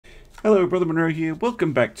Hello, Brother Monroe here.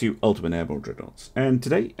 Welcome back to Ultimate Admiral Dreadnoughts. And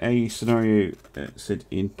today, a scenario sent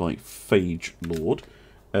in by Phage Lord.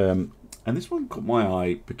 And this one caught my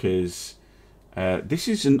eye because this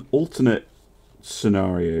is an alternate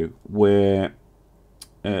scenario where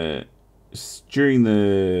during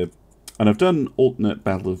the... And I've done alternate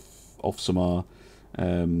Battle of Samar,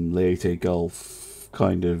 Leyete Gulf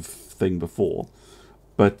kind of thing before.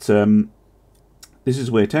 But this is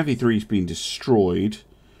where Taffy 3 has been destroyed.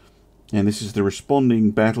 And this is the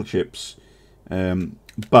responding battleships,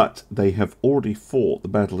 but they have already fought the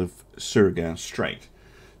Battle of Segeant Strait.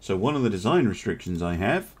 So one of the design restrictions I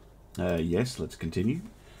have, yes, let's continue,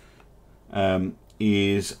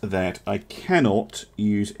 is that I cannot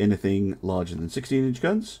use anything larger than 16-inch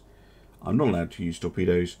guns. I'm not allowed to use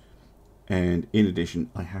torpedoes, and in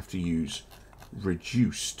addition, I have to use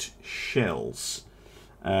reduced shells.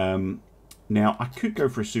 Now, I could go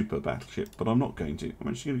for a super battleship, but I'm not going to. I'm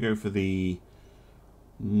actually going to go for the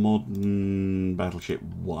modern battleship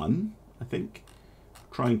 1, I think.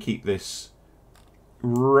 Try and keep this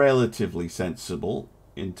relatively sensible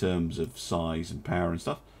in terms of size and power and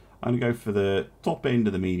stuff. I'm going to go for the top end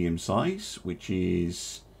of the medium size, which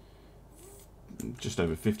is just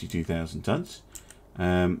over 52,000 tons.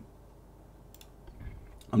 I'm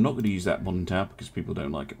not going to use that modern tower because people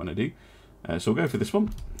don't like it when I do. So we'll go for this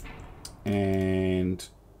one. And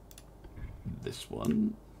this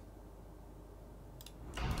one.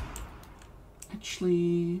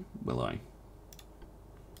 Actually, will I?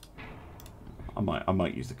 I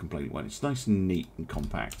might use the complaining one. It's nice and neat and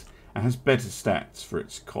compact. It has better stats for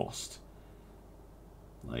its cost.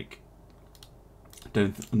 Like,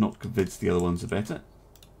 I'm not convinced the other ones are better.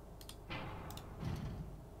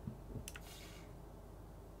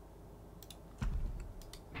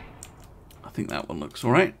 I think that one looks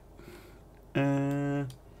alright.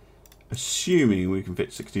 Assuming we can fit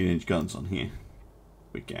 16-inch guns on here.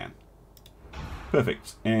 We can.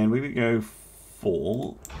 Perfect. And we're going to go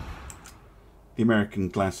for the American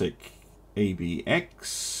Classic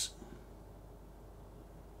ABX.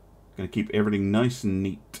 Going to keep everything nice and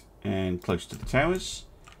neat and close to the towers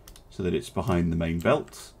so that it's behind the main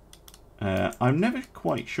belt. I'm never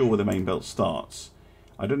quite sure where the main belt starts.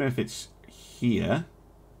 I don't know if it's here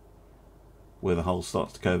where the hull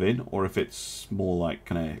starts to curve in, or if it's more like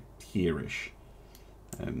kind of here-ish.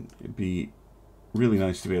 It'd be really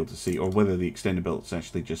nice to be able to see, or whether the extended belt's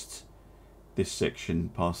actually just this section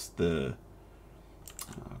past the...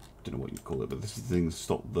 I don't know what you call it, but this is the thing to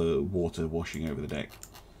stop the water washing over the deck.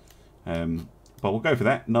 But we'll go for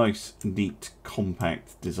that. Nice, neat,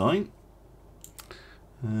 compact design.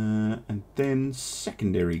 And then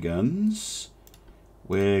secondary guns.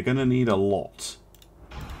 We're going to need a lot.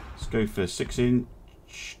 Let's go for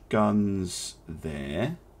 6-inch guns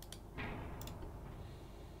there.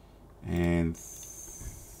 And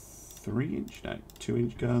 3-inch, no,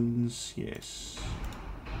 2-inch guns, yes.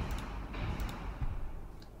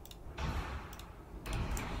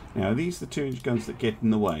 Now, are these the 2-inch guns that get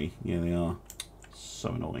in the way? Yeah, they are.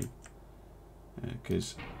 So annoying.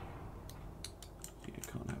 Because, yeah,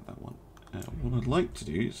 can't have that one. What I'd like to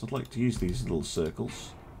do is I'd like to use these little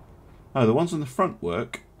circles. Oh, the ones on the front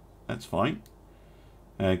work. That's fine.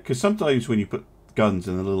 Because sometimes when you put guns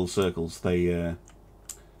in the little circles, they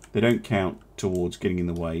don't count towards getting in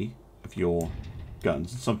the way of your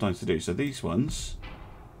guns. And sometimes they do. So these ones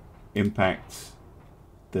impact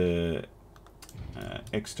the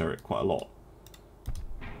X turret quite a lot.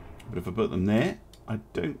 But if I put them there, I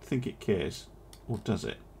don't think it cares. Or does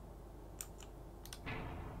it?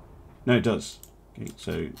 No, it does. Okay,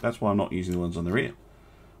 so that's why I'm not using the ones on the rear.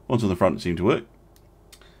 Ones on the front seem to work.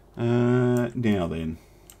 Now then,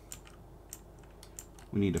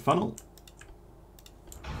 we need a funnel.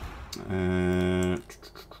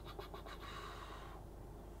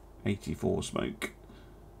 84 smoke.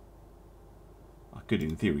 I could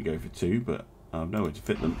in theory go for 2, but I have nowhere to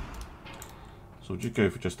fit them. So I'll just go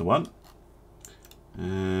for just the one.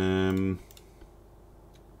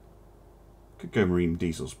 Could go marine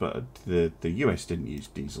diesels, but the US didn't use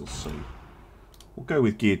diesels, so we'll go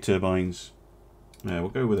with geared turbines. We'll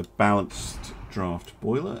go with a balanced draft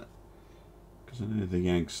boiler, because I know the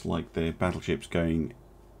Yanks like their battleships going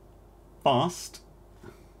fast.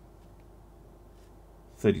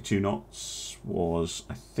 32 knots was,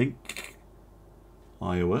 I think,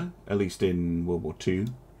 Iowa, at least in World War II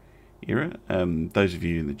era. Those of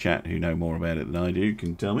you in the chat who know more about it than I do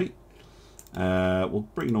can tell me. We'll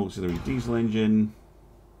bring an auxiliary diesel engine,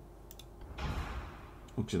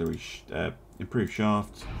 auxiliary improved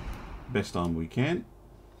shaft, best arm we can.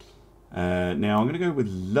 Now I'm going to go with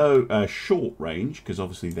short range, because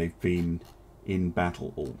obviously they've been in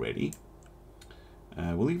battle already.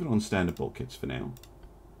 We'll leave it on standard bulkheads for now.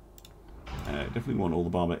 Definitely want all the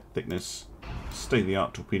barbette thickness,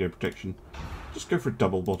 state-of-the-art torpedo protection. Just go for a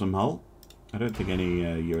double bottom hull. I don't think any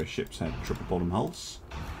US ships have triple bottom hulls.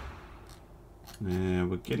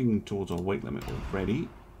 We're getting towards our weight limit already.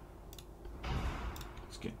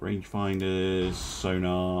 Let's get rangefinders,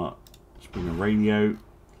 sonar, let's bring a radio.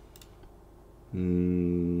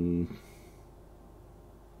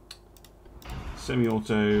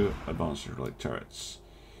 Semi-auto, advanced hydraulic turrets.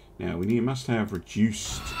 Now we must have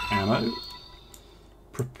reduced ammo,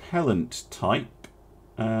 propellant type.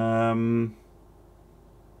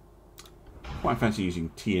 Quite fancy using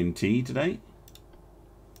TNT today.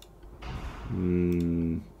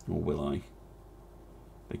 Or will I?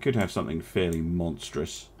 They could have something fairly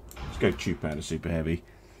monstrous. Let's go tube powder super heavy.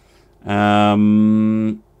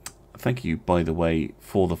 Thank you, by the way,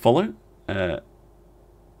 for the follow.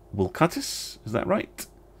 Will cut us, is that right?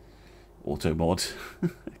 Auto mod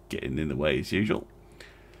getting in the way as usual.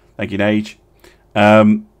 Thank you, Nage.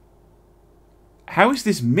 How is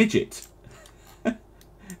this midget?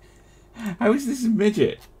 How is this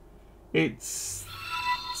midget? It's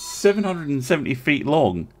 770 feet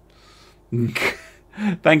long.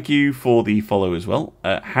 Thank you for the follow as well.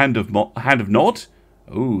 Hand of Nod.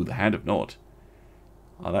 Ooh, the Hand of Nod.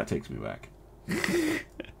 Oh, that takes me back.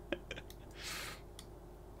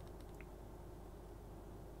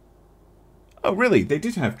 Oh, really? They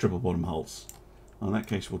did have triple bottom hulls. Well, in that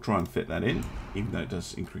case, we'll try and fit that in, even though it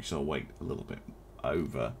does increase our weight a little bit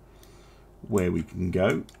over where we can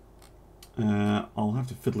go. I'll have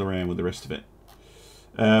to fiddle around with the rest of it.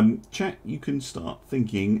 Chat, you can start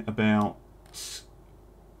thinking about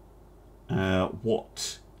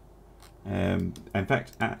what... in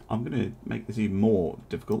fact, I'm going to make this even more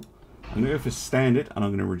difficult. I'm going to go for standard, and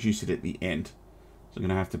I'm going to reduce it at the end. So I'm going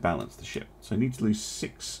to have to balance the ship. So I need to lose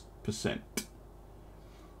 6%.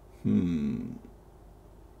 And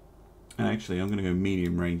actually, I'm going to go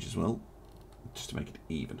medium range as well, just to make it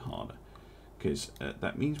even harder. Because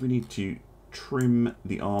that means we need to trim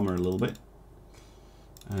the armor a little bit.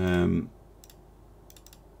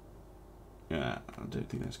 Yeah, I don't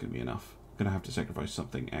think that's going to be enough. I'm going to have to sacrifice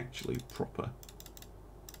something actually proper.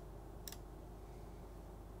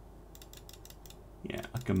 Yeah,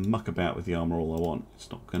 I can muck about with the armor all I want.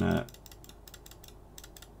 It's not going to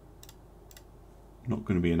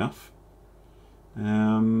be enough.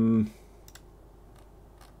 I'm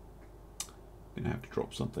going to have to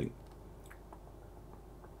drop something.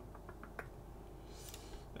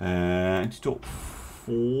 Anti-torp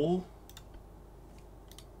 4.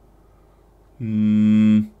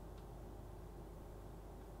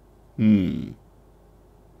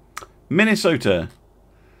 Minnesota.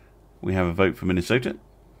 We have a vote for Minnesota.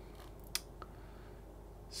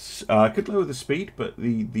 I could lower the speed, but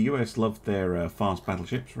the US loved their fast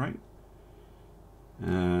battleships, right?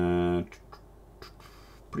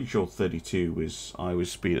 Pretty sure 32 was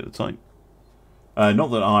Iowa's speed at the time.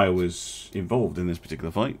 Not that I was involved in this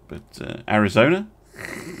particular fight, but Arizona,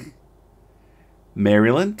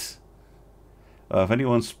 Maryland. If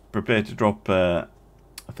anyone's prepared to drop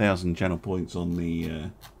 1,000 channel points on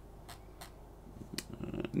the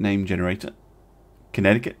name generator,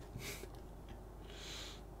 Connecticut,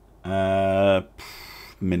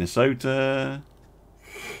 Minnesota.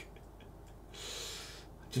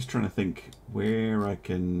 Just trying to think where I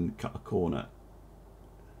can cut a corner.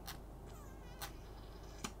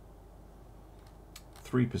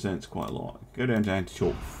 3% is quite a lot. Go down to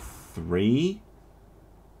anti-torp 3.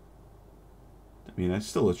 I mean, that's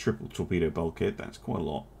still a triple torpedo bulkhead. That's quite a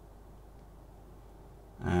lot.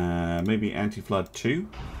 Maybe anti-flood 2.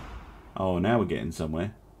 Oh, now we're getting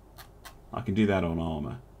somewhere. I can do that on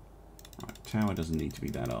armor. Right, tower doesn't need to be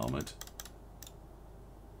that armored.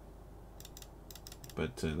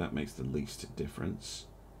 But that makes the least difference.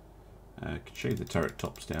 Could shave the turret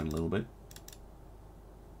tops down a little bit.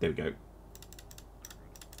 There we go.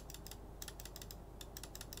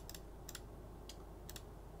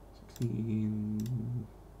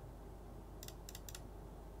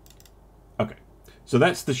 Okay, so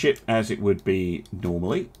that's the ship as it would be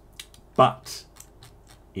normally, but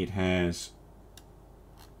it has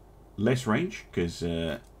less range because,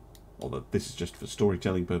 although this is just for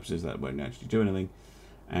storytelling purposes, that won't actually do anything,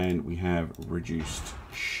 and we have reduced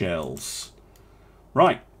shells.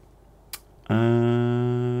 Right,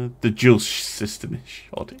 the dual system is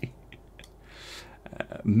shoddy.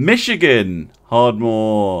 Michigan,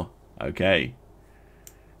 Hardmore. Okay.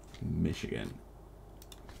 Michigan.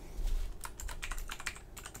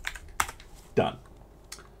 Done.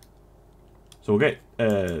 So we'll get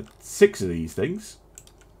 6 of these things.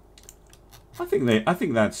 I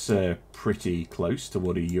think that's pretty close to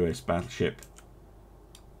what a US battleship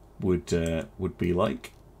would be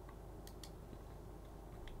like.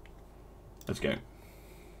 Let's go.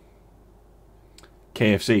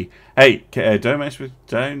 KFC. Hey,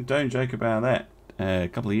 don't joke about that. A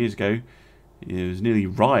couple of years ago, there was nearly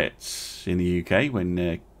riots in the UK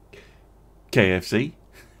when KFC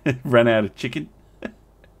ran out of chicken.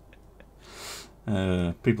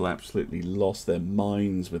 People absolutely lost their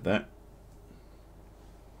minds with that.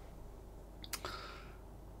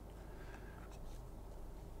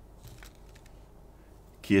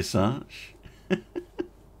 Kearsarge.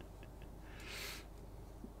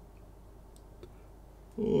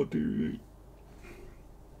 Oh, dude.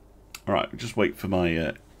 Alright, just wait for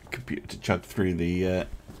my computer to chug through the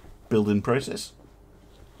build-in process.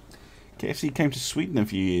 KFC came to Sweden a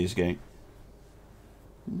few years ago.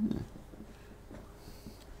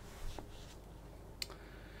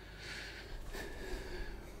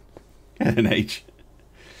 An age.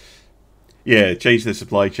 Yeah, change their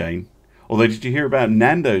supply chain. Although, did you hear about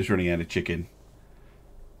Nando's running out of chicken?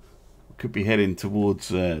 Could be heading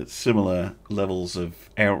towards similar levels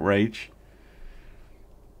of outrage.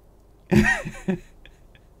 I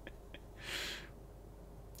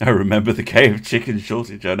remember the KF chicken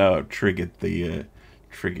shortage. I know I've triggered the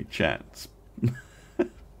triggered chats.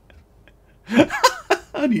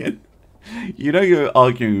 Onion, you know you're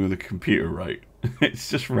arguing with a computer, right? It's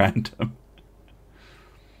just random.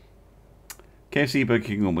 KFC, Burger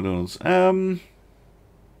King, or McDonald's. I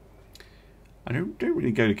don't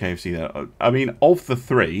really go to KFC there. I mean, of the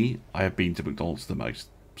three, I have been to McDonald's the most.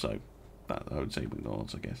 So, that, I would say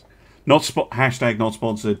McDonald's, I guess. Hashtag not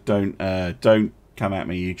sponsored. Don't come at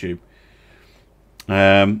me, YouTube.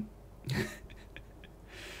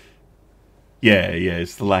 Yeah,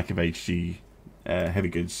 it's the lack of HG heavy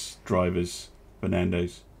goods drivers for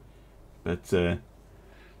Nando's. But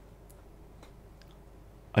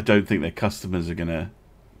I don't think their customers are going to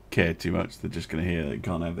care too much. They're just going to hear they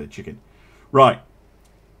can't have their chicken. Right.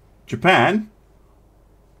 Japan.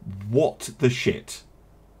 What the shit?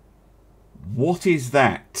 What is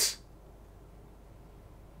that?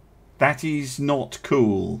 That is not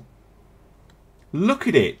cool. Look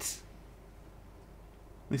at it.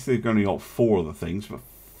 At least they've only got 4 of the things, but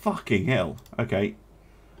fucking hell. Okay.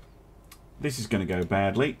 This is going to go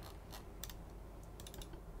badly.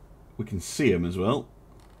 We can see them as well.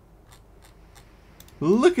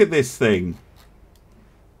 Look at this thing.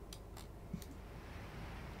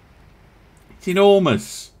 It's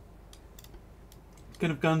enormous. What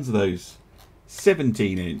kind of guns are those?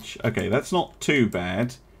 17-inch. Okay, that's not too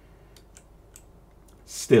bad.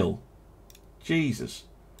 Still. Jesus.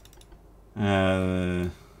 Yeah,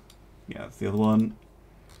 that's the other one.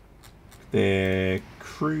 They're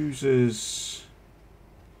cruisers.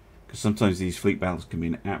 Because sometimes these fleet battles can be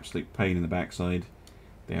an absolute pain in the backside.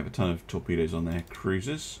 They have a ton of torpedoes on their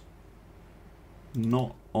cruisers.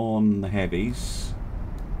 Not on the heavies.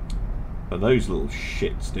 But those little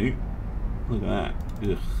shits do. Look at that.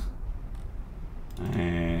 Ugh.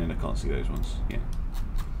 And I can't see those ones. Yeah.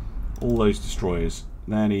 All those destroyers.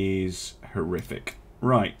 That is horrific.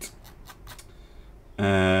 Right.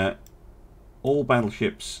 All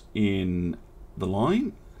battleships in the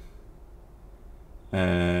line.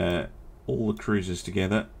 All the cruisers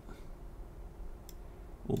together.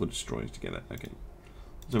 All the destroyers together. Okay.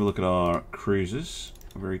 Let's have a look at our cruisers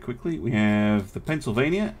very quickly. We have the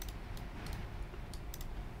Pennsylvania.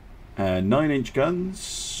 9-inch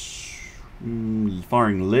guns.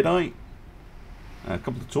 Firing Leyete. A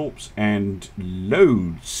couple of torps. And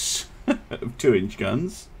loads of 2-inch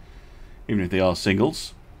guns. Even if they are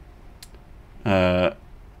singles. That'll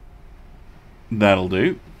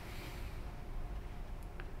do.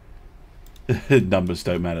 Numbers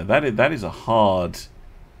don't matter. That is a hard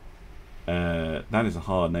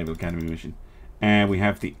naval academy mission. And we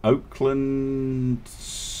have the Oakland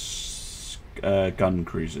gun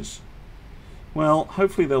cruisers. Well,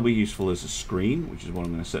 hopefully they'll be useful as a screen, which is what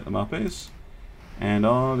I'm going to set them up as. And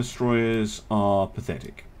our destroyers are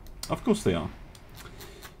pathetic. Of course they are.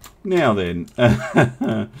 Now then,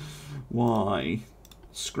 why?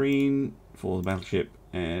 Screen for the battleship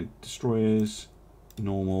and destroyers,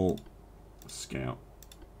 normal, scout.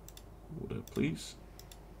 Order, please.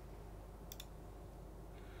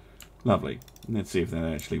 Lovely. Let's see if that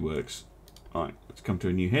actually works. Alright, let's come to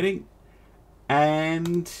a new heading.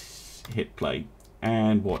 And hit play.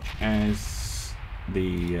 And watch as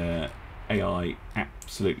the AI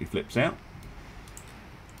absolutely flips out.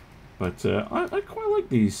 But I quite like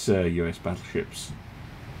these US battleships.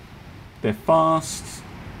 They're fast.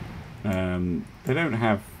 They don't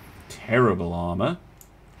have terrible armour.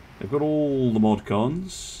 They've got all the mod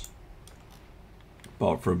cons,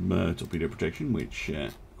 apart from torpedo protection, which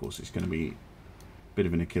of course is going to be a bit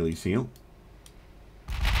of an Achilles heel.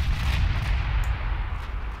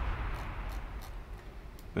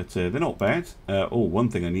 But they're not bad. Oh, one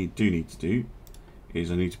thing I do need to do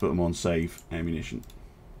is I need to put them on save ammunition.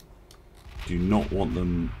 Do not want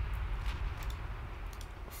them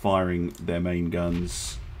firing their main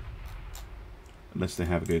guns unless they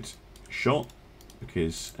have a good shot,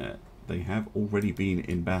 because they have already been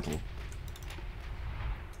in battle.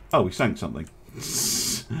 Oh, we sank something.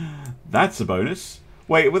 That's a bonus.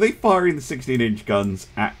 Wait, were they firing the 16-inch guns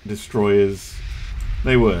at destroyers?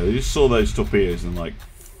 They were. They just saw those torpedoes and like,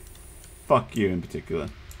 fuck you in particular.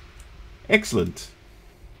 Excellent.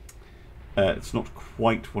 It's not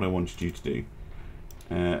quite what I wanted you to do.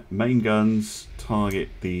 Main guns, target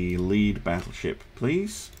the lead battleship,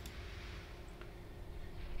 please.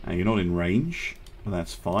 You're not in range, but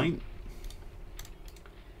that's fine.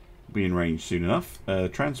 Be in range soon enough.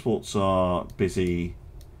 Transports are busy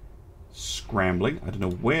scrambling. I don't know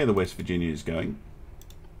where the West Virginia is going.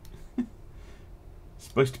 It's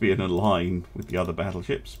supposed to be in a line with the other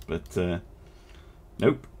battleships, but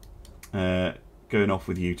nope. Going off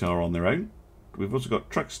with Utah on their own. We've also got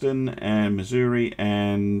Truxton and Missouri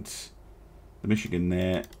and the Michigan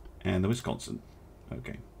there and the Wisconsin.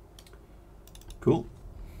 Okay. Cool.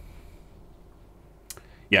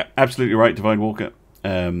 Yeah, absolutely right, Divine Walker.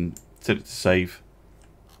 Set it to save.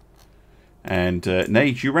 And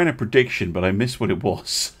Nage, you ran a prediction, but I missed what it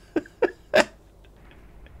was. I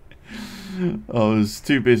was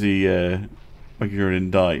too busy making sure I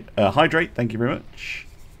didn't die. Hydrate, thank you very much.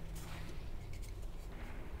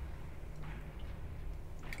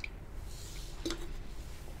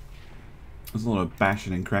 There's a lot of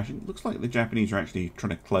bashing and crashing. Looks like the Japanese are actually trying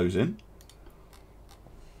to close in.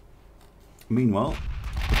 Meanwhile,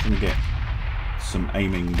 we're trying to get some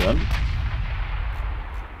aiming done.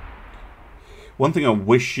 One thing I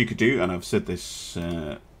wish you could do, and I've said this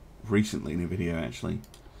recently in a video actually,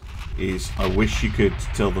 is I wish you could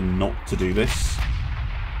tell them not to do this.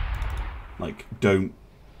 Like, don't...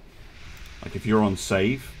 Like, if you're on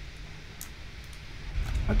save,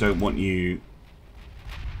 I don't want you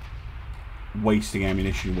wasting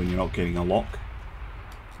ammunition when you're not getting a lock.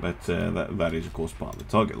 But that is, of course, part of the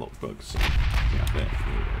target lock bug. So, yeah, there.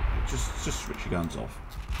 Just switch your guns off.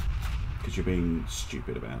 Because you're being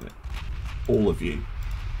stupid about it. All of you.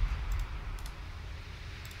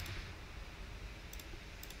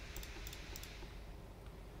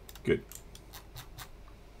 Good.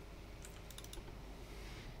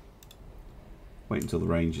 Wait until the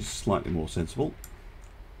range is slightly more sensible.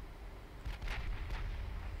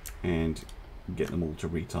 And get them all to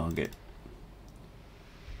retarget.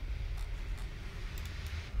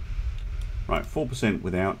 Right, 4%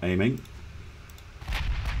 without aiming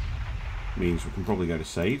means we can probably go to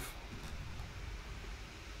save.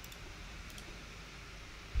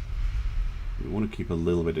 We want to keep a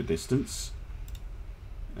little bit of distance.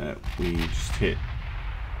 We just hit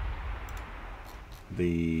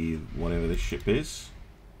the whatever this ship is.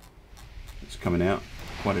 It's coming out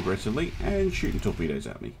quite aggressively and shooting torpedoes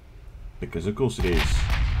at me. Because of course it is.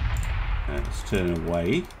 Let's turn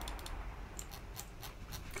away.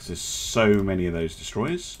 Because there's so many of those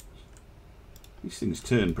destroyers. These things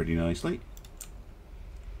turn pretty nicely.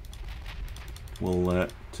 We'll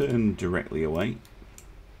turn directly away.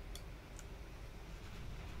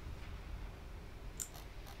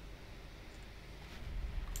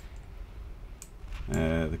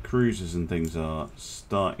 The cruisers and things are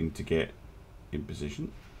starting to get in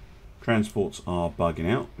position. Transports are bugging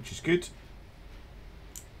out, which is good.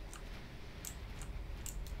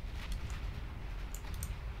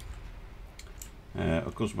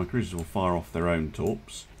 Of course, my cruisers will fire off their own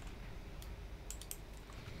torps.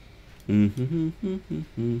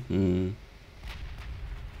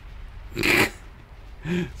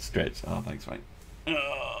 Stretch. Oh, thanks, mate.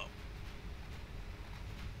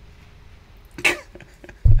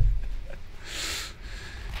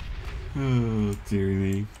 Oh, dearie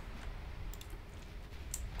me.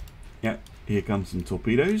 Yeah, here comes some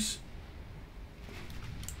torpedoes.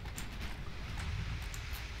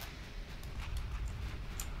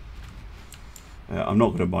 I'm not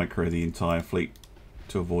going to micro the entire fleet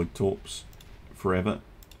to avoid torps forever.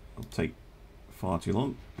 It'll take far too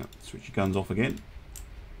long. Switch your guns off again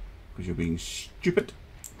because you're being stupid.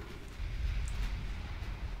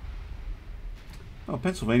 Oh,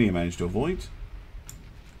 Pennsylvania managed to avoid.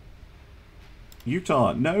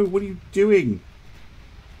 Utah, no, what are you doing?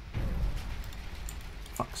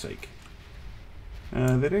 Fuck's sake.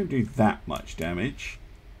 They don't do that much damage.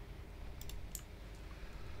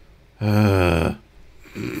 Long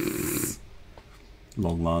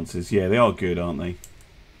lances. Yeah, they are good, aren't they?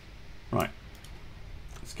 Right.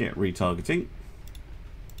 Let's get retargeting.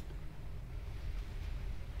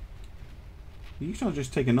 Usually I'll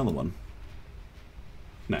just take another one.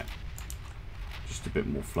 No. Just a bit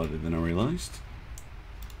more flooded than I realised.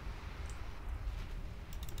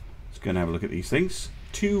 Let's go and have a look at these things.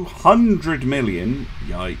 200 million.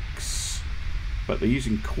 Yikes. But they're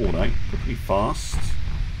using cordite. They're pretty fast.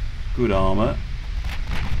 Good armour.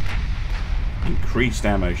 Increased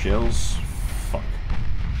ammo shells. Fuck.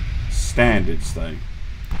 Standards though.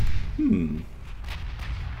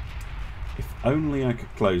 If only I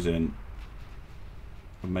could close in.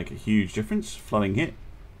 Would make a huge difference. Flooding hit.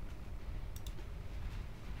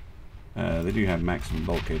 They do have maximum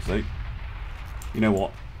bulkheads though. You know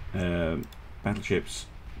what? Battleships,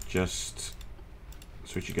 just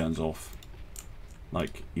switch your guns off.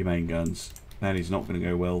 Like your main guns. That is not going to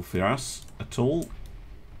go well for us at all.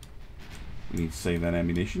 We need to save that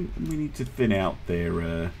ammunition. And we need to thin out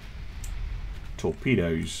their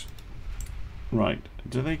torpedoes. Right.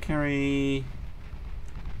 Do they carry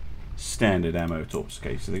standard ammo torps?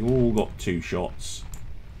 Okay, so they've all got 2 shots.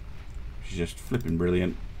 Which is just flipping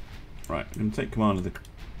brilliant. Right, I'm going to take command of the...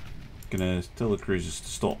 Going to tell the cruisers to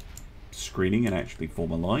stop screening and actually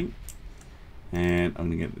form a line. And I'm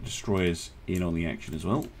going to get the destroyers in on the action as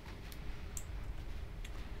well.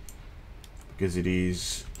 Because it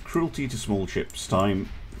is cruelty to small ships time.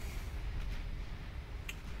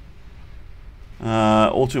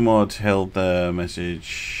 Automod held the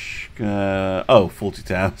message. Oh, 40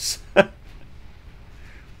 towers. Hey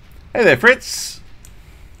there, Fritz.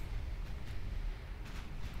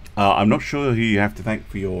 I'm not sure who you have to thank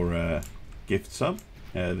for your gift sub.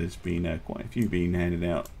 There's been quite a few being handed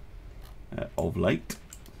out of late.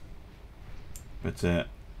 But I'm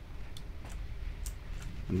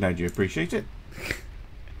glad you appreciate it.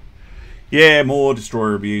 Yeah, more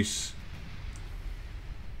destroyer abuse.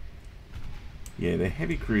 Yeah, the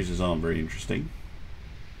heavy cruisers aren't very interesting.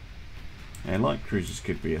 And light cruisers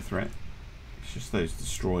could be a threat. It's just those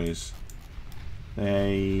destroyers.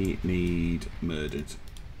 They need murdered.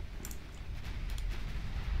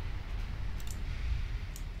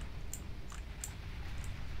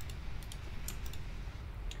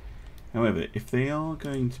 However, if they are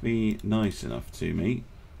going to be nice enough to me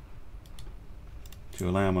to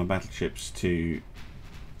allow my battleships to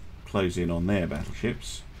close in on their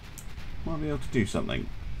battleships, I might be able to do something.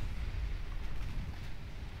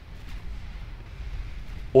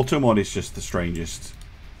 Automod is just the strangest.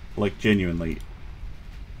 Like, genuinely.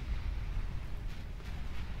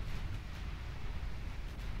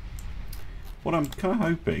 What I'm kind of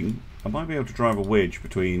hoping, I might be able to drive a wedge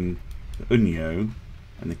between the Unyo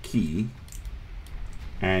and the Key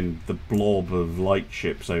and the blob of light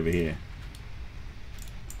ships over here.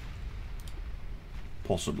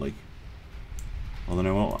 Possibly. Although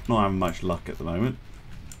I'm not having much luck at the moment.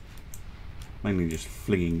 Mainly just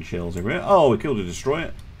flinging shells everywhere. Oh, we killed a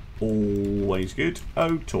destroyer. Always good.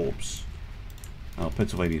 Oh, torps. Oh,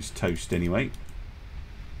 Pennsylvania's toast anyway.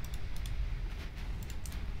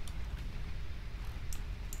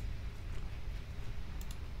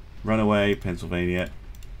 Run away, Pennsylvania.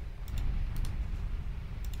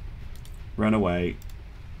 Run away.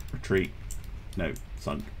 Retreat. No,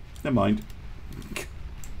 sunk. Never mind.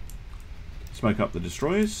 Smoke up the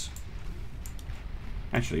destroyers.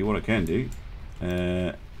 Actually, what I can do,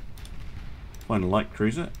 find a light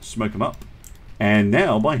cruiser, smoke them up, and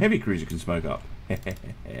now my heavy cruiser can smoke up.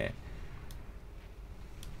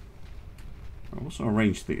 What's our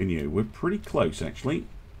range to the Unyo? We're pretty close, actually.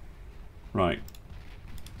 Right.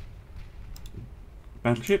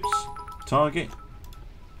 Battleships, target,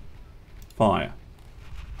 fire.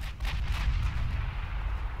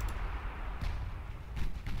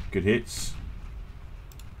 Good hits.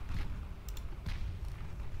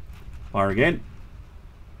 Fire again.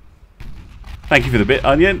 Thank you for the bit,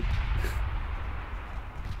 Onion.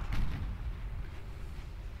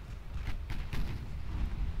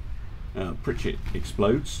 Pritchett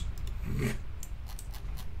explodes.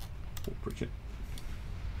 Poor Pritchett.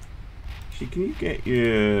 Actually, can you get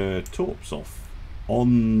your torps off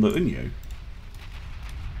on the Unyo?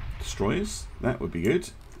 Destroyers? That would be good.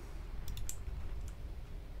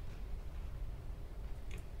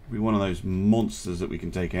 Be one of those monsters that we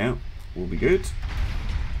can take out. Will be good.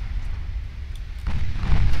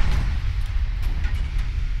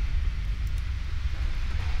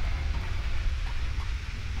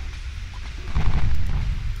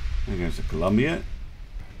 There goes the Columbia.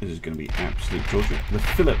 This is going to be absolute torture. The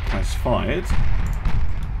Phillip has fired.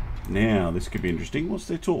 Now this could be interesting. What's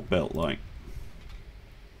their torp belt like?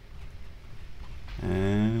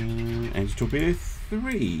 Anti-torpedo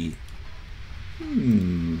 3.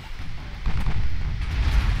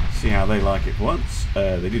 See how they like it for once.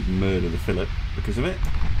 They did murder the Philip because of it.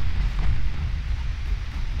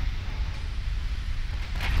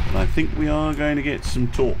 And I think we are going to get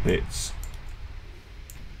some torp hits.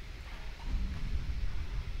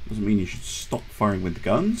 Doesn't mean you should stop firing with the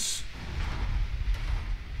guns.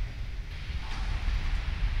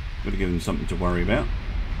 Got to give them something to worry about.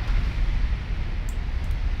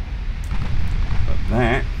 But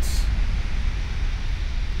that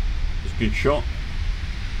is a good shot.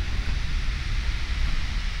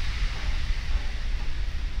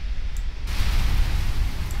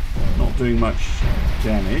 Not doing much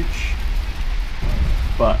damage,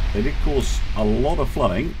 but they did cause a lot of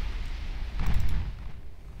flooding.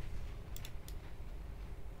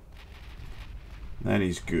 That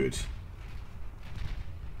is good.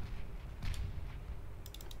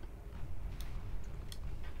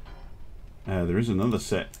 There is another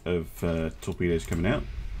set of torpedoes coming out.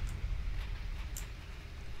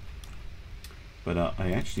 But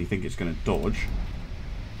I actually think it's going to dodge.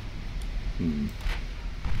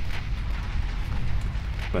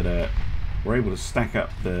 But we're able to stack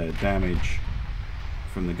up the damage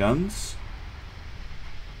from the guns.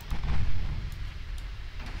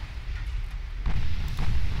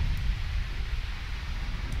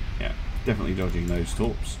 Yeah, definitely dodging those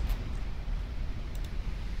torps.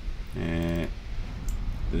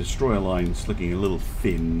 The destroyer line's looking a little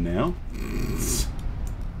thin now.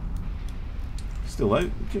 Still though,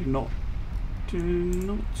 not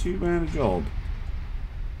too bad a job.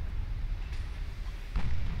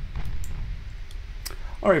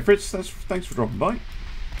 Alright Fritz, thanks for dropping by.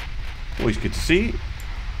 Always good to see you.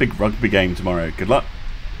 Big rugby game tomorrow. Good luck.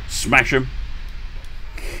 Smash 'em.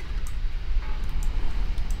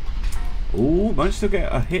 Ooh, might still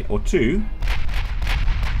get a hit or two.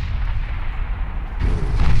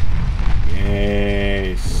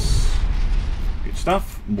 Yes. Good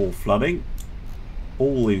stuff. More flooding.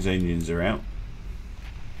 All these engines are out.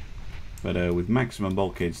 But with maximum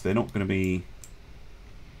bulkheads, they're not going to be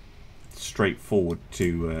straightforward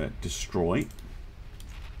to destroy.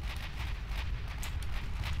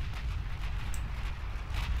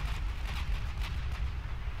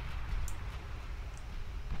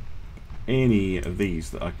 Any of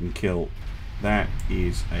these that I can kill, that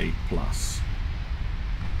is a plus.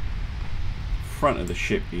 Front of the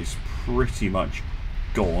ship is pretty much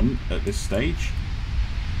gone at this stage.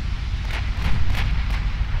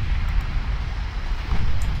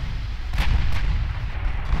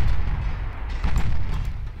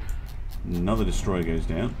 Another destroyer goes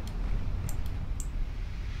down.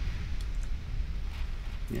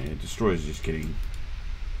 Yeah, destroyers are just getting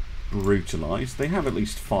brutalized. They have at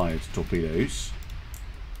least fired torpedoes.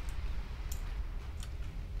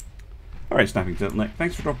 Alright, Snapping Turtleneck,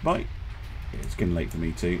 thanks for dropping by. Yeah, it's getting late for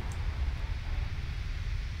me too.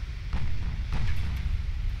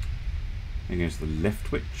 There goes the left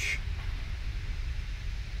twitch.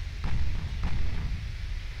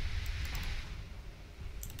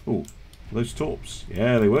 Oh, those torps.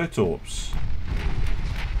 Yeah, they were torps.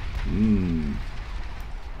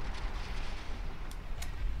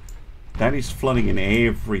 That is flooding in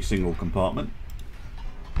every single compartment.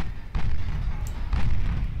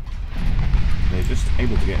 They're just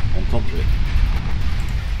able to get on top of it.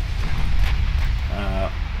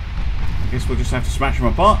 I guess we'll just have to smash them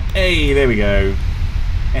apart. Hey, there we go.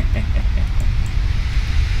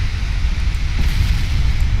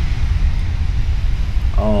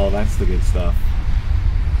 Oh, that's the good stuff.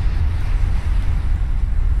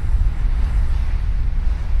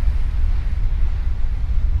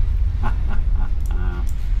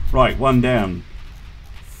 Right, one down.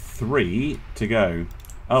 3 to go.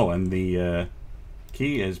 Oh, and the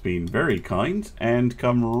key has been very kind and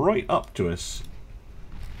come right up to us.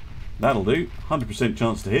 That'll do. 100%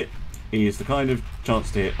 chance to hit is the kind of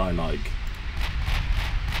chance to hit I like.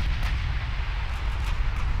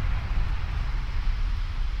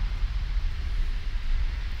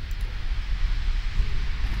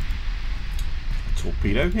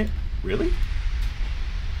 Torpedo hit? Really?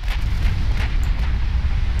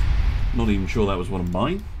 Not even sure that was one of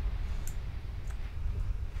mine.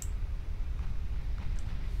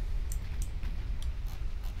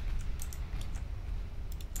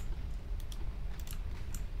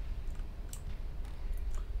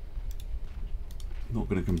 Not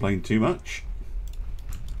going to complain too much.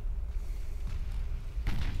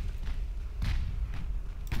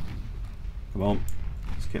 Come on,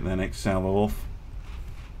 let's get that next salvo off.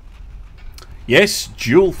 Yes,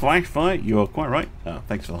 dual flash fire. You are quite right.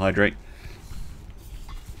 Thanks for the hydrate.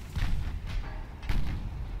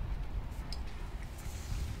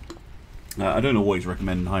 I don't always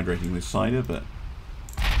recommend hydrating with cider, but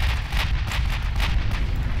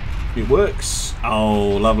it works.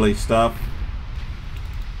 Oh, lovely stuff.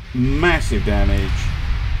 Massive damage.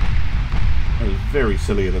 It was very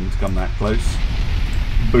silly of them to come that close.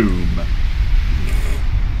 Boom.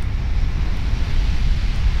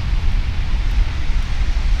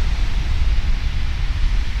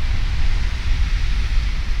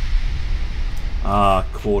 Ah,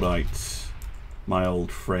 Cordite, my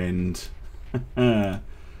old friend.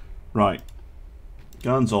 Right,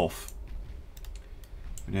 guns off.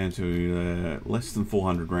 We're down to less than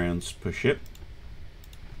 400 rounds per ship.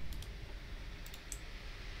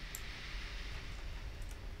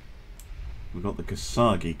 We've got the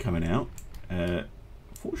Kasagi coming out.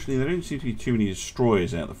 Fortunately, there don't seem to be too many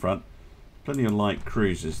destroyers out the front. Plenty of light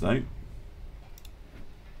cruisers, though.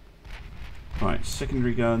 Right,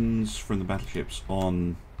 secondary guns from the battleships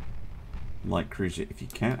on light cruiser. If you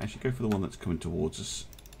can, actually go for the one that's coming towards us.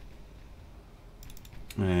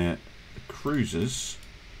 The cruisers.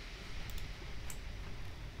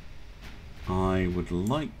 I would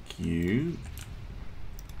like you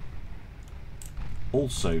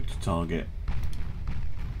also to target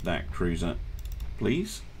that cruiser,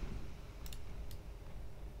 please.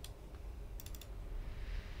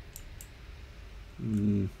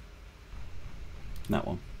 That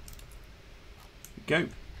one. Go.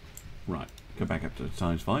 Right, go back up to the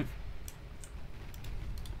 ×5.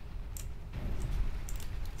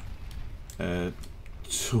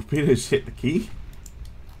 Torpedoes hit the key.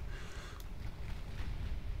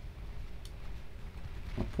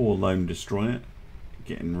 My poor lone destroyer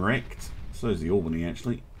getting wrecked. So is the Albany,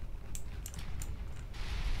 actually.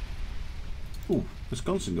 Ooh,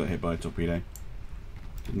 Wisconsin got hit by a torpedo.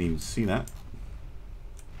 Didn't even see that.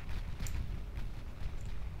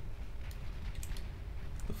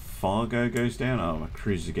 The Fargo goes down. Oh, my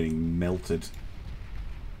cruisers are getting melted.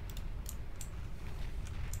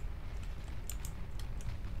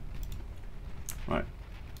 Right.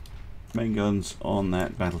 Main guns on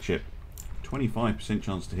that battleship. 25%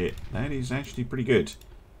 chance to hit. That is actually pretty good.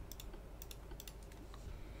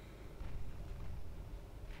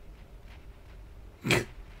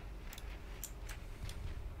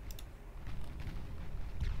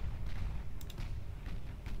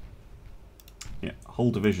 Yeah,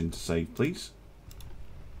 whole division to save, please.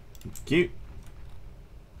 Thank you.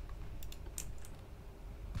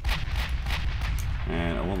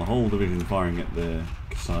 And I want the whole division firing at the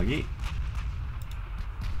Kasagi.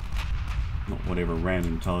 Not whatever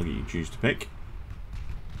random target you choose to pick.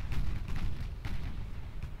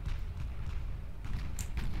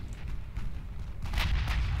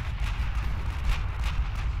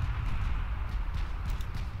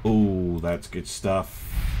 Oh, that's good stuff.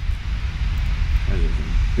 That is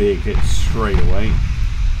a big hit straight away.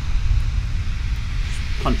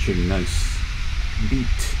 Just punching nice,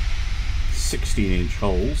 neat 16-inch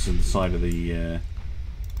holes in the side of the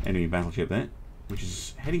enemy battleship there, which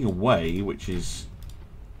is heading away, which is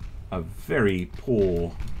a very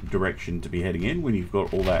poor direction to be heading in when you've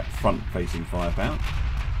got all that front-facing firepower.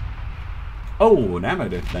 Oh, an ammo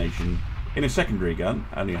detonation in a secondary gun.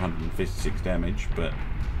 Only 156 damage, but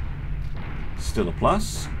still a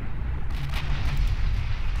plus.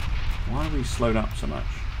 Why are we slowed up so much?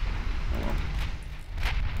 Oh well.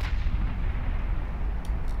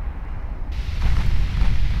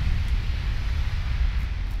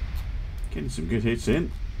 Getting some good hits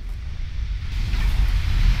in.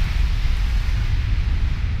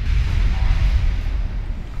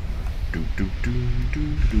 Do, do, do,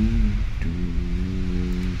 do, do, do,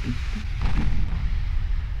 do.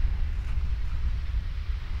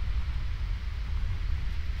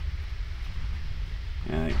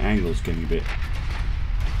 The angle's getting a bit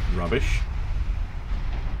rubbish.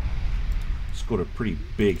 Scored a pretty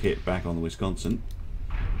big hit back on the Wisconsin.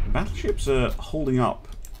 The battleships are holding up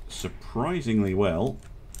surprisingly well.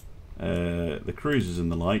 The cruisers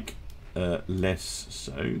and the like, less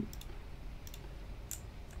so.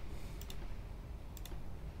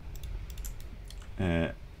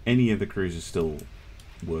 Any of the cruisers still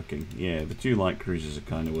working? Yeah, the two light cruisers are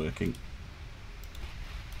kind of working.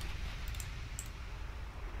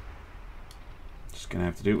 Just gonna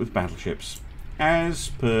have to do it with battleships, as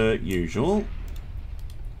per usual.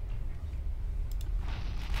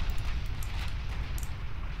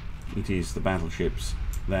 It is the battleships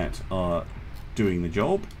that are doing the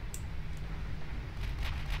job.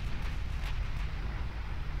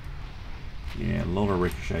 Yeah, a lot of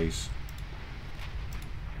ricochets.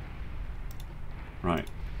 Right,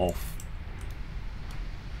 off.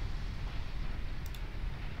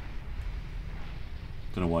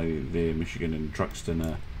 Don't know why the Michigan and Truxton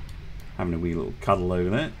are having a wee little cuddle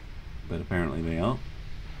over there, but apparently they are.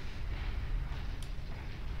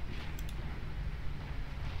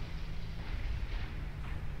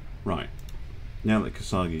 Right, now that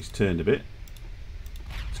Kasagi's turned a bit,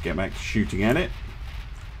 let's get back to shooting at it.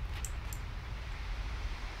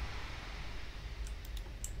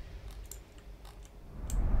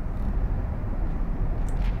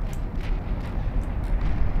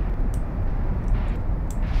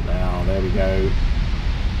 Now, there we go.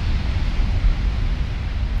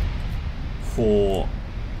 4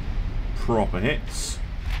 proper hits.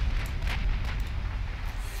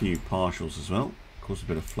 A few partials as well. Caused a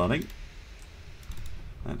bit of flooding.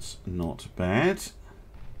 That's not bad.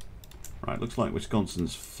 Right, looks like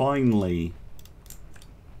Wisconsin's finally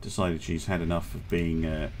decided she's had enough of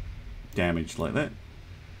being damaged like that.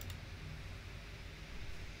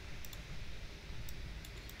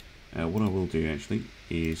 What I will do actually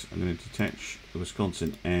is I'm going to detach the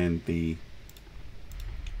Wisconsin and the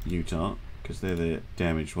Utah because they're the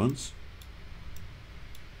damaged ones,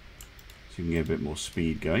 so you can get a bit more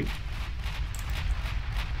speed going.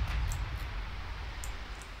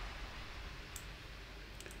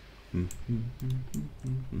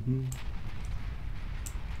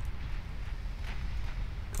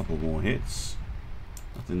 Couple more hits.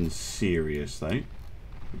 Nothing serious though.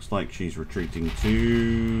 Looks like she's retreating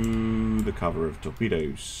to the cover of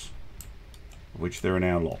torpedoes, of which there are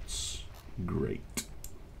now lots. Great.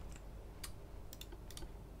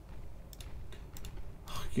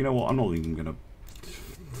 You know what? I'm not even gonna.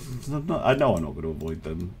 I know I'm not gonna avoid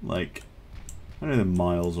them. Like, I know they're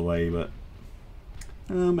miles away, but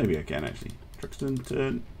maybe I can actually. Truxton,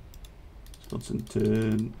 turn. Wisconsin,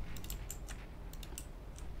 turn.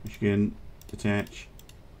 Michigan, detach.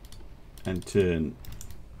 And turn.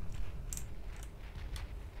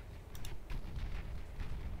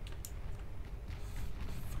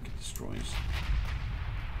 Fucking destroys.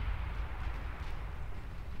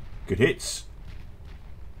 Good hits.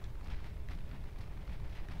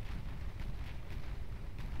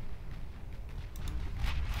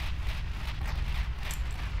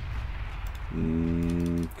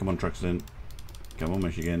 Come on, Truxton. Come on,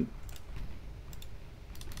 Michigan.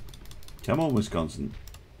 Come on, Wisconsin.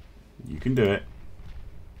 You can do it.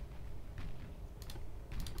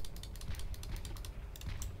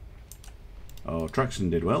 Oh, Truxton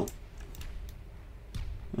did well.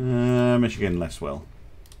 Michigan less well.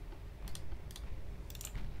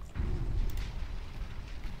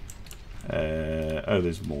 Oh,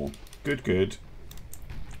 there's more. Good, good.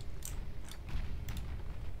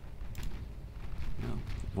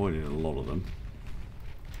 Avoided a lot of them.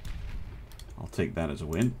 I'll take that as a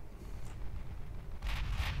win.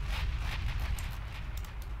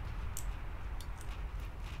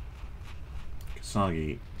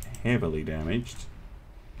 Kasagi heavily damaged.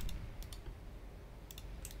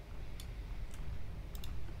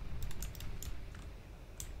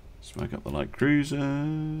 Smoke up the light cruiser.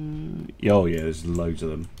 Oh yeah, there's loads of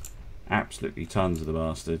them. Absolutely tons of the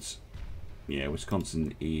bastards. Yeah,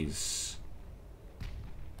 Wisconsin is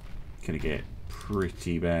gonna get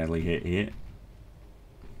pretty badly hit here.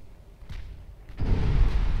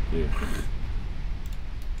 Ugh.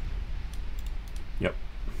 Yep.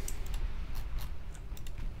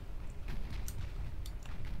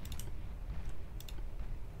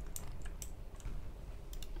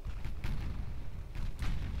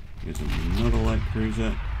 Here's another light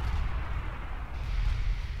cruiser.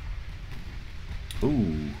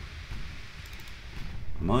 Ooh.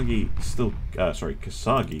 Magi still, sorry,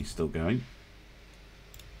 Kasagi still going.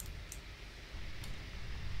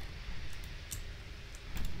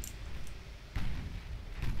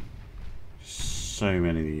 So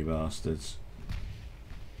many of you bastards.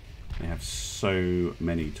 They have so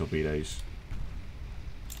many torpedoes.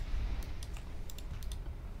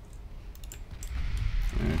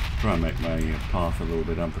 Try and make my path a little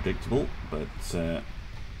bit unpredictable, but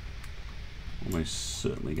almost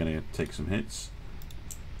certainly going to take some hits.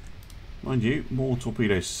 Mind you, more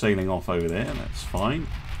torpedoes sailing off over there, that's fine.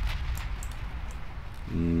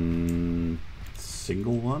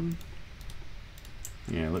 Single one?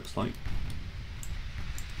 Yeah, looks like.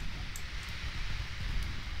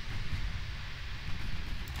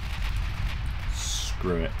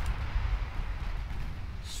 Screw it.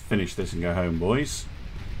 Let's finish this and go home, boys.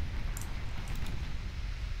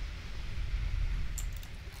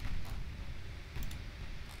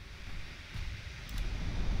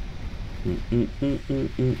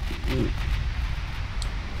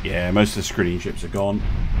 Yeah, most of the screening ships are gone.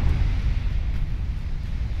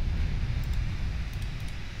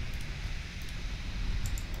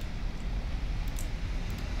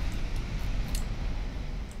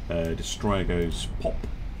 destroyer goes pop.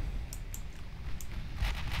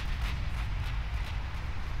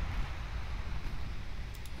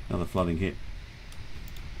 Another flooding hit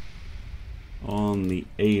on the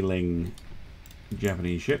ailing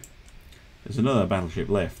Japanese ship. There's another battleship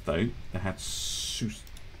left though. The Hatsuse,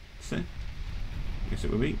 I guess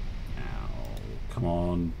it would be. Ow, come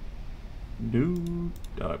on. No.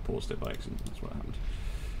 Oh, I paused it by accident. That's what happened.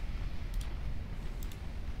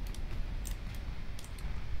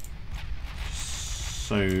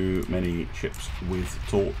 So many ships with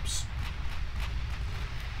torps.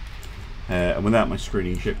 And without my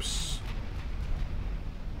screening ships,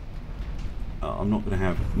 I'm not going to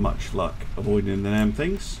have much luck avoiding the damn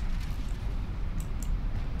things.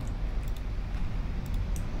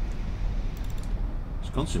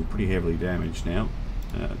 Wisconsin pretty heavily damaged now.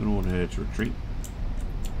 I'm going to order her to retreat.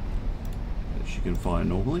 She can fire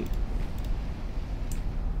normally.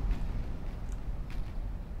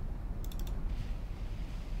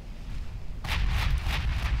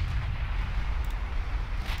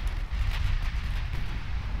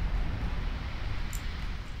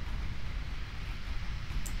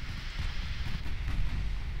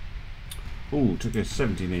 Ooh, took a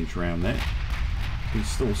 17-inch round there. He's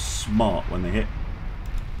still smart when they hit.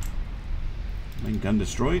 Main gun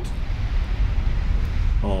destroyed.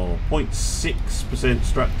 Oh, 0.6%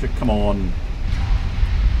 structure. Come on.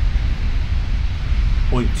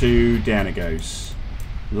 0.2. Down it goes.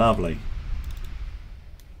 Lovely.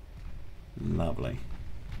 Lovely.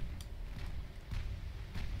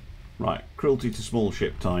 Right. Cruelty to small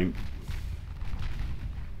ship time.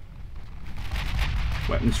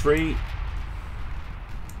 Weapons free.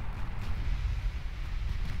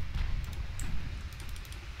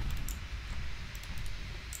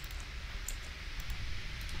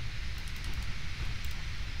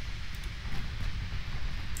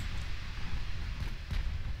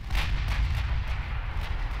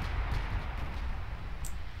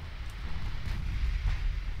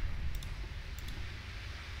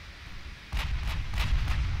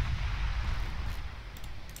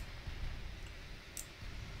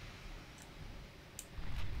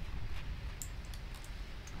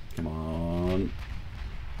 Come on.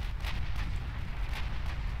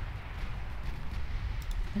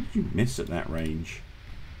 How did you miss at that range?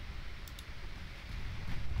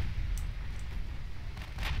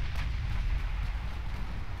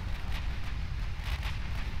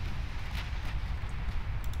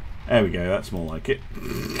 There we go, that's more like it.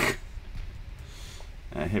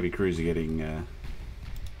 Heavy cruiser getting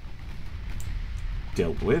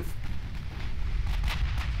dealt with.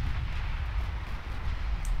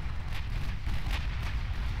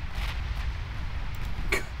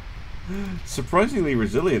 Surprisingly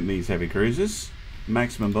resilient, these heavy cruisers.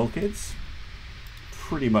 Maximum bulkheads.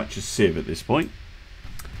 Pretty much a sieve at this point.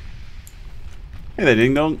 Hey there,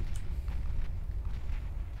 Ding Dong.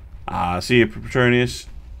 See you,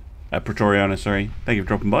 Praetoriana, sorry. Thank you for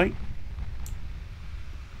dropping by.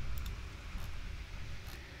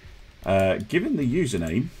 Given the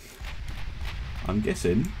username, I'm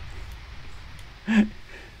guessing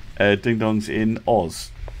Ding Dong's in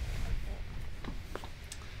Oz.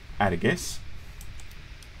 At a guess.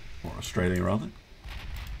 Or Australia, rather.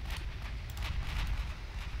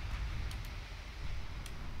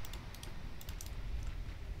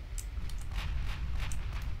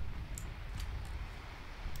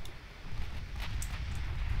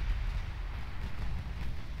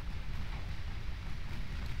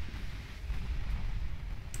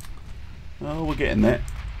 Oh, we're getting there.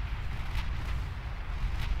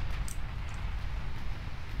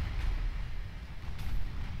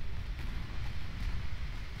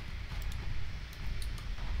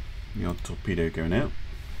 The odd torpedo going out.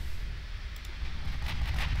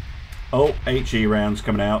 Oh, HE rounds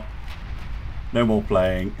coming out. No more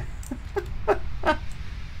playing. Yeah,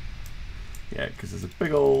 because there's a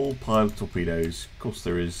big old pile of torpedoes. Of course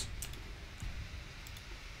there is.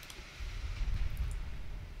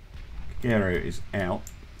 Garo is out.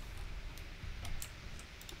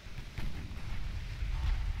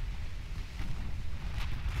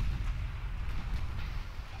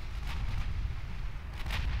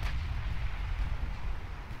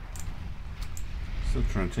 Still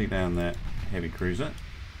trying to take down that heavy cruiser.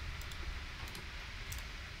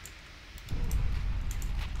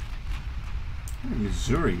 How did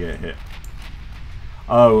Missouri get hit?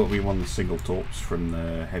 Oh, we won the single torps from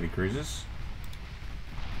the heavy cruisers.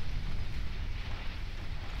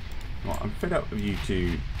 Well, I'm fed up with you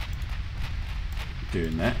two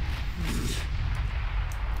doing that.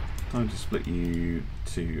 Time to split you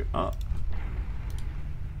two up.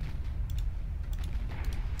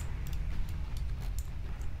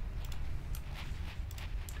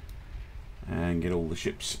 and get all the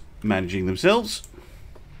ships managing themselves.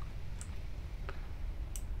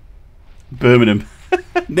 Birmingham.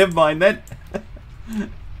 Never mind then.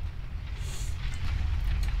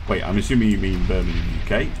 Wait, I'm assuming you mean Birmingham,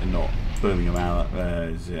 UK, and not Birmingham,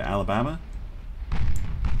 is it Alabama?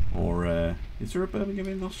 Or is there a Birmingham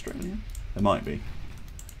in Australia? There might be.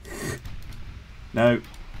 No,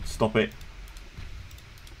 stop it.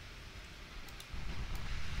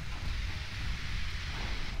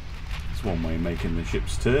 It's one way of making the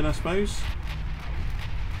ships turn, I suppose.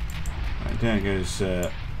 Right, down goes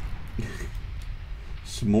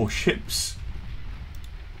some more ships.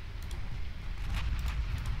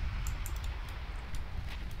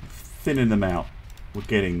 Thinning them out. We're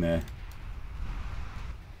getting there.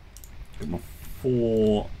 Got my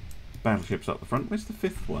 4 battleships up the front. Where's the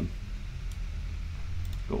 5th one?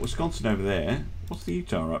 Got Wisconsin over there. What's the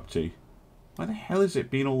Utah up to? Why the hell is it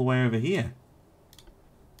being all the way over here?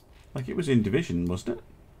 Like it was in division, wasn't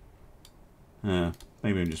it?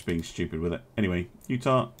 Maybe I'm just being stupid with it. Anyway,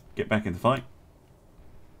 Utah, get back in the fight.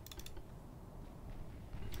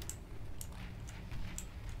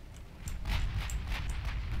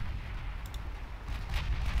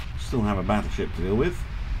 Still have a battleship to deal with.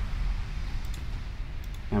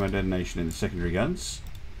 Hammer detonation in the secondary guns.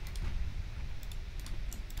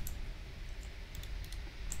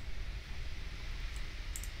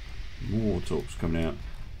 More torps coming out.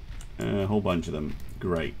 A whole bunch of them.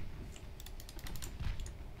 Great.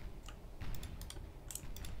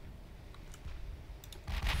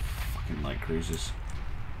 Fucking light cruisers.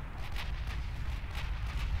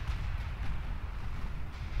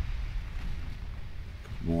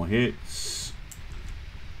 More hits.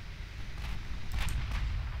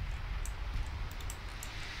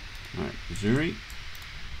 Alright, Missouri.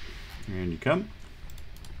 Here you come.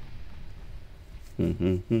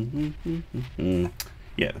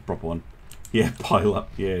 Yeah, the proper one. Yeah, pile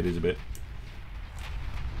up. Yeah, it is a bit.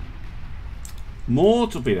 More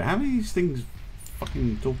torpedo. How many of these things,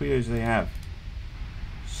 fucking torpedoes, do they have?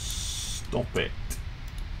 Stop it.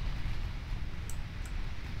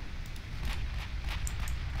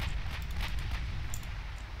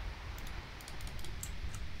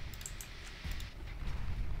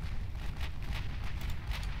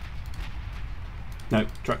 No,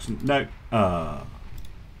 Truxton, no.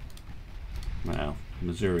 Well,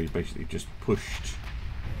 Missouri basically just pushed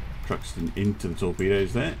Truxton into the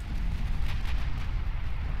torpedoes there.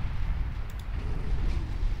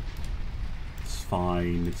 It's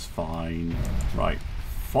fine, it's fine. Right,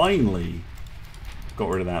 finally got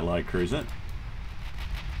rid of that light cruiser.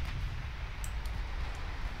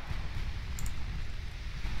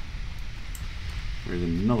 There's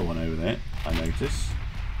another one over there, I notice.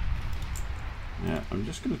 Now, I'm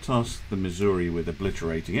just going to task the Missouri with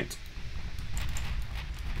obliterating it.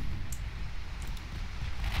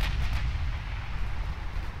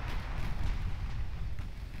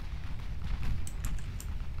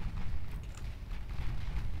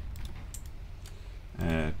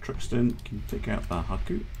 Truxton can take out the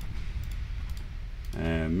Haku.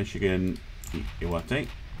 Michigan, Leyete.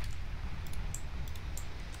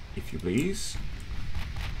 If you please.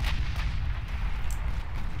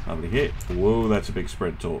 Lovely hit. Whoa, that's a big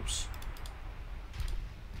spread, torps.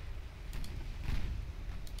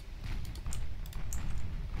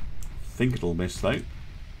 Think it'll miss though. Must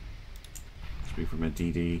be from a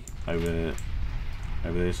DD over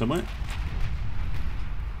there somewhere.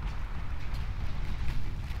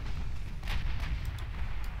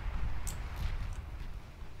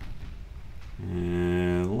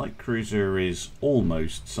 Light cruiser is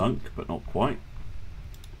almost sunk, but not quite.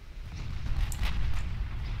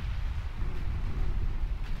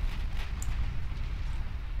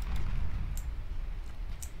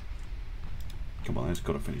 Come on, it's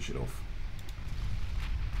got to finish it off.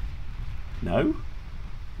 No?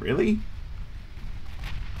 Really?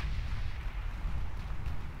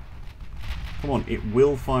 Come on, it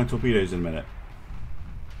will fire torpedoes in a minute.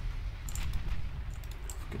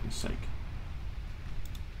 For goodness sake.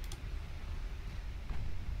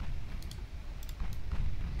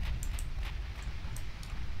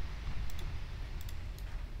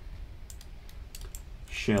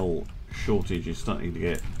 Shell shortage is starting to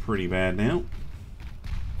get pretty bad now.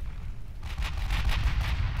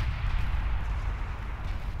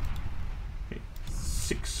 Okay,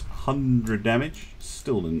 600 damage.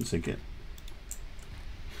 Still didn't sink it.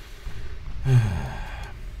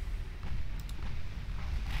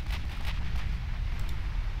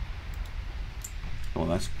 Well,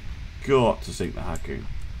 that's got to sink the Haku.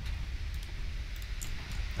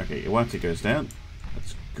 Okay, Iwate goes down.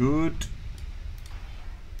 That's good.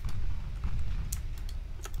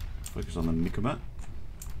 For focus on the Mikoma.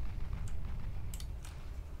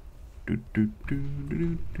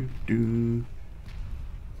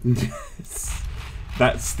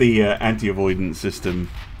 That's the anti-avoidance system,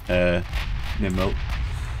 Nimble,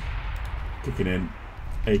 kicking in,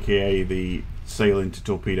 aka the sail into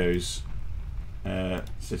torpedoes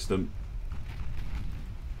system.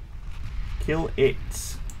 Kill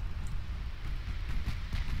it.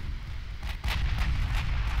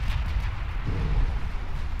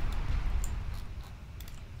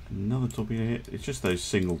 Another torpedo hit. It's just those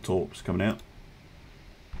single torps coming out.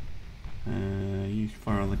 You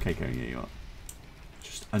fire on the Keiko. Yeah, you are.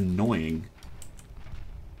 Just annoying.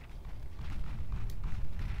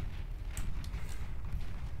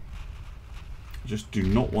 Just do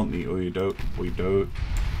not want the Oyodo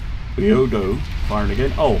firing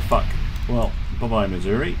again. Oh, fuck. Well, bye-bye,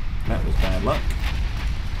 Missouri. That was bad luck.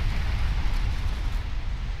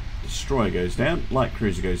 Destroyer goes down. Light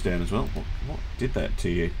cruiser goes down as well. What did that to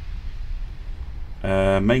you?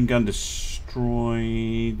 Main gun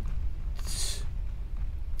destroyed.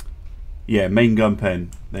 Yeah, main gun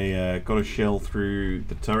pen. They got a shell through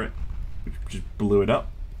the turret, which just blew it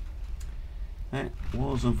up. That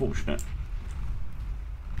was unfortunate.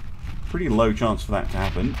 Pretty low chance for that to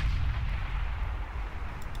happen.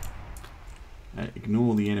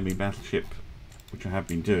 Ignore the enemy battleship, which I have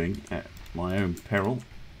been doing at my own peril.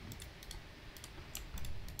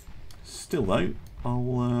 Still though,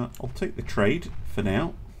 I'll take the trade for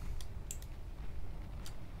now.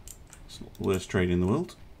 It's not the worst trade in the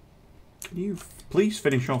world. Can you please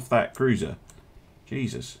finish off that cruiser?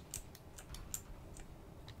 Jesus.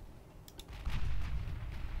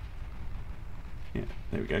 Yeah,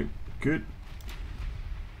 there we go. Good.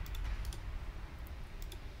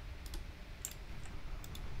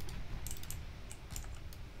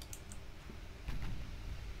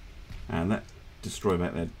 And that destroyer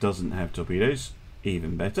back there doesn't have torpedoes.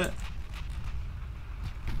 Even better.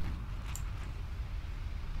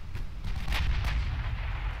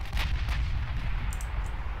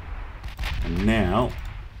 And now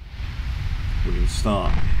we can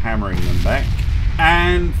start hammering them back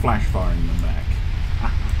and flash firing them back.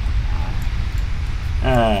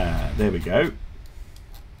 There we go.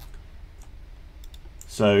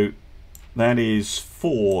 So that is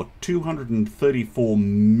 4 $234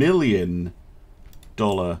 million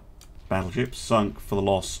battleships sunk for the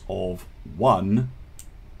loss of one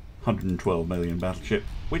 $112 million battleship,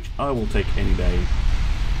 which I will take any day.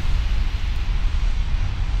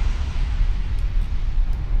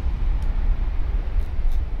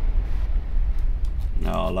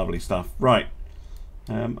 Oh, lovely stuff. Right.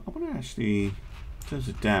 I want to actually, in terms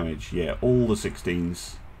of damage, yeah, all the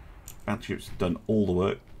 16s battleships have done all the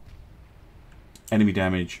work. Enemy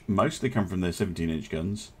damage mostly come from their 17-inch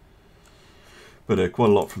guns, but quite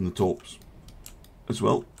a lot from the torps as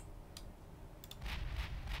well.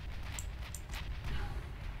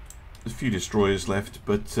 A few destroyers left,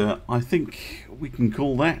 but I think we can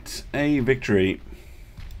call that a victory.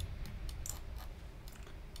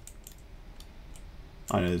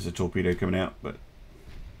 I know there's a torpedo coming out, but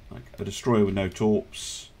like a destroyer with no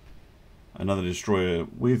torps, another destroyer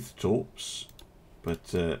with torps,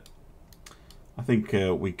 but I think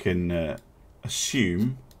we can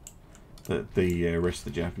assume that the rest of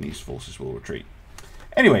the Japanese forces will retreat.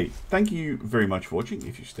 Anyway, thank you very much for watching,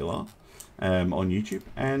 if you still are, on YouTube,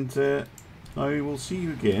 and I will see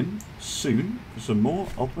you again soon for some more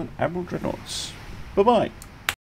Ultimate Admiral Dreadnoughts. Bye-bye.